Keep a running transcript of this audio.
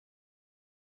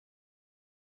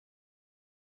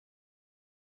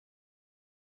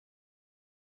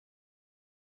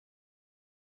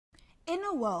In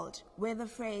a world where the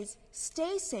phrase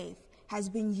 "stay safe" has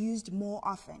been used more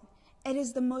often, it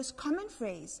is the most common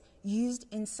phrase used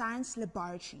in science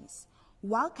laboratories.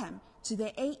 Welcome to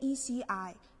the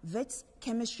AECI Wits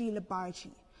Chemistry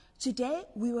Laboratory. Today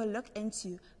we will look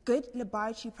into good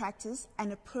laboratory practice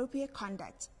and appropriate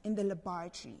conduct in the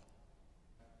laboratory.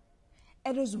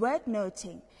 It is worth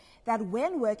noting that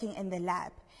when working in the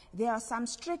lab, there are some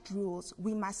strict rules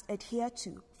we must adhere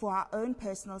to for our own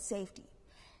personal safety.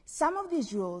 Some of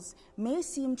these rules may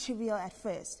seem trivial at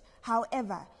first.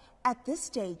 However, at this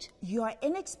stage, you are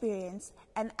inexperienced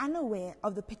and unaware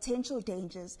of the potential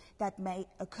dangers that may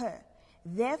occur.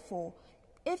 Therefore,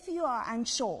 if you are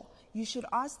unsure, you should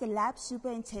ask the lab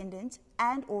superintendent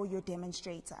and/or your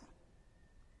demonstrator.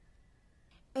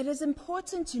 It is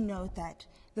important to note that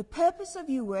the purpose of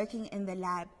you working in the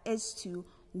lab is to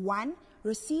 1.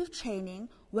 Receive training,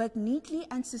 work neatly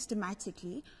and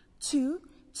systematically, 2.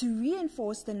 To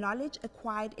reinforce the knowledge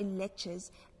acquired in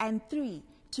lectures, and 3.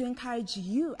 To encourage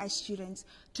you as students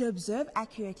to observe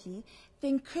accurately,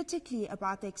 think critically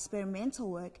about the experimental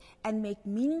work, and make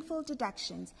meaningful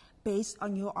deductions based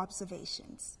on your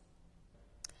observations.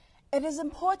 It is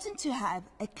important to have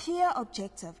a clear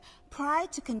objective prior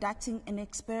to conducting an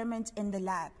experiment in the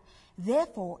lab.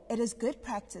 Therefore, it is good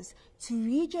practice to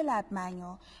read your lab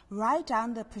manual, write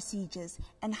down the procedures,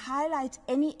 and highlight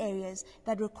any areas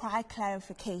that require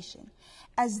clarification,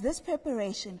 as this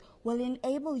preparation will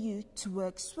enable you to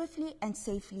work swiftly and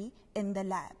safely in the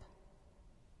lab.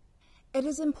 It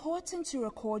is important to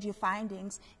record your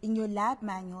findings in your lab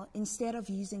manual instead of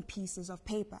using pieces of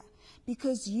paper,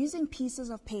 because using pieces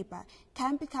of paper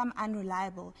can become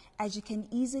unreliable as you can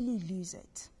easily lose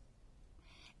it.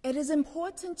 It is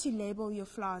important to label your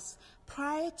flask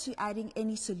prior to adding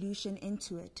any solution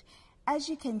into it. As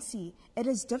you can see, it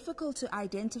is difficult to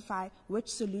identify which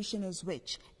solution is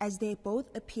which, as they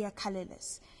both appear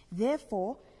colorless.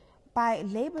 Therefore, by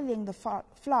labeling the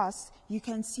flask, you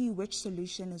can see which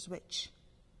solution is which.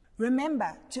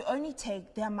 Remember to only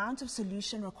take the amount of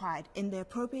solution required in the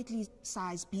appropriately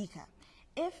sized beaker.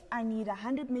 If I need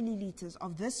 100 milliliters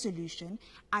of this solution,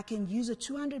 I can use a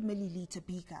 200 milliliter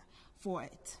beaker for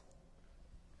it.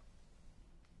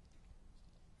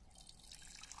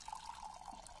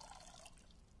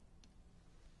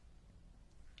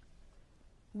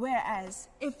 Whereas,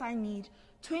 if I need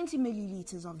 20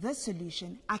 milliliters of this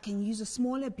solution, I can use a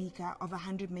smaller beaker of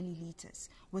 100 milliliters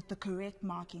with the correct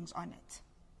markings on it.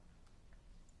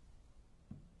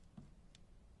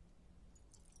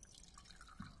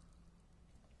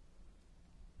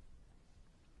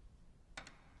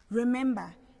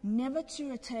 Remember, never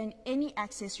to return any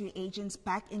excess reagents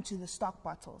back into the stock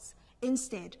bottles.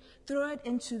 Instead, throw it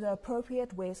into the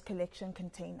appropriate waste collection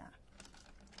container.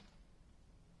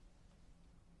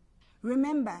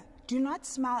 Remember, do not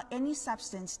smell any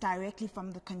substance directly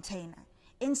from the container.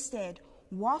 Instead,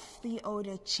 waft the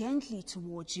odor gently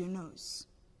towards your nose.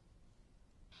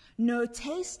 No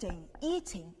tasting,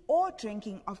 eating, or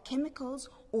drinking of chemicals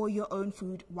or your own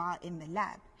food while in the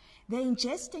lab. The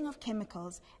ingesting of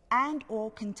chemicals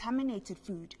and/or contaminated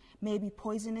food may be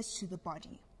poisonous to the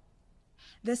body.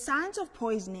 The signs of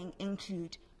poisoning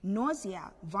include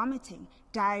nausea, vomiting,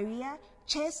 diarrhea,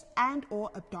 chest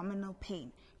and/or abdominal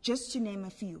pain, just to name a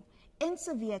few. In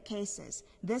severe cases,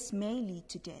 this may lead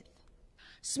to death.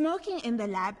 Smoking in the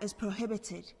lab is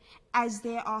prohibited, as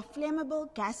there are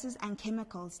flammable gases and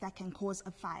chemicals that can cause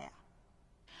a fire.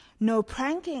 No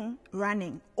pranking,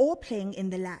 running, or playing in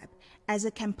the lab, as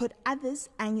it can put others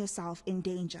and yourself in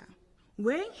danger.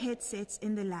 Wearing headsets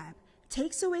in the lab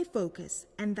takes away focus,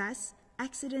 and thus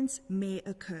accidents may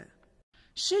occur.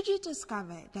 Should you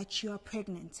discover that you are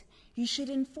pregnant, you should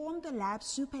inform the lab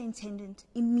superintendent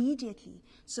immediately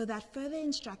so that further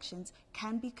instructions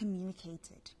can be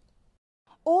communicated.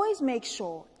 Always make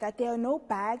sure that there are no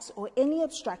bags or any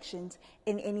obstructions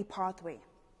in any pathway.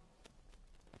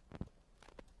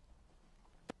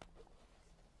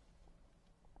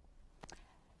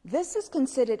 This is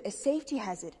considered a safety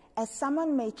hazard, as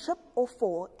someone may trip or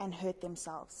fall and hurt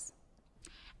themselves.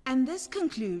 And this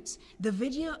concludes the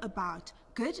video about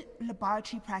good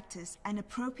laboratory practice and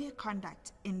appropriate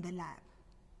conduct in the lab.